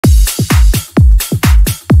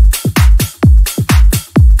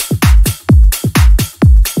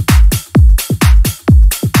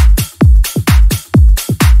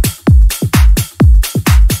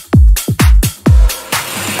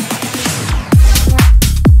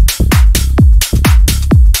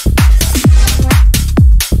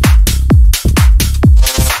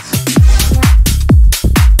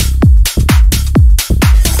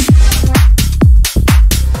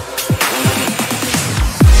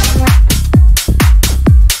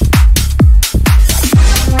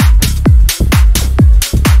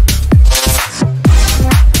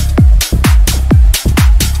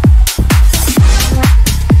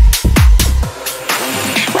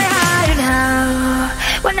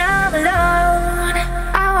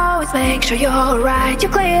always make sure you're right. You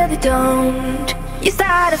clearly don't. You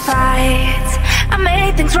start a fight, I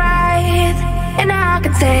make things right, and I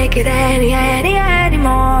can take it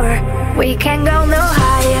anymore. We can go no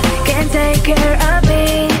higher, can't take care of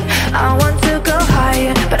me. I want to go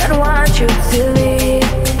higher, but I don't want you to leave.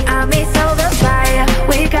 I miss all the fire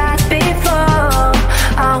we got before.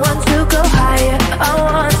 I want to go higher, I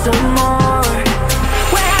want some more.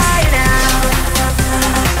 Where are you now?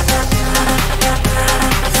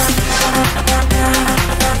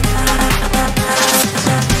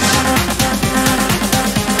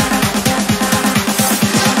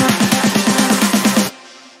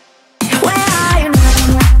 Where are you now?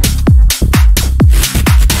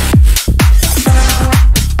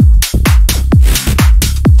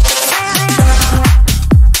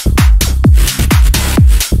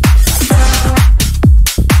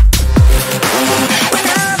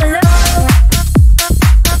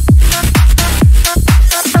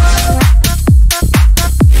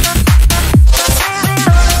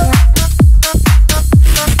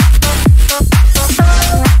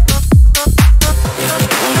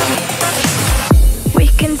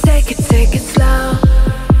 Take it slow,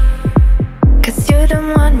 'cause you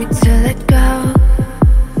don't want me to let go.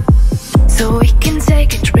 So we can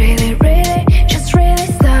take it really, really, just really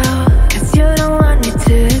slow, 'cause you don't want me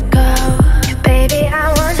to go. Baby, I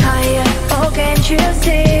want higher, oh can't you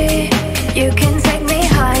see? You can take me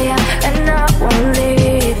higher and I won't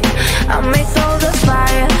leave. I miss all the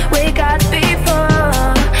fire we got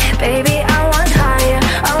before. Baby, I want higher,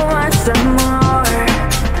 I want some more.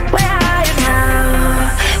 Where are you now?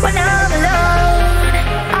 When I'm alone,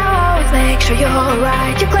 I always make sure you're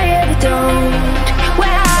right. You clearly don't.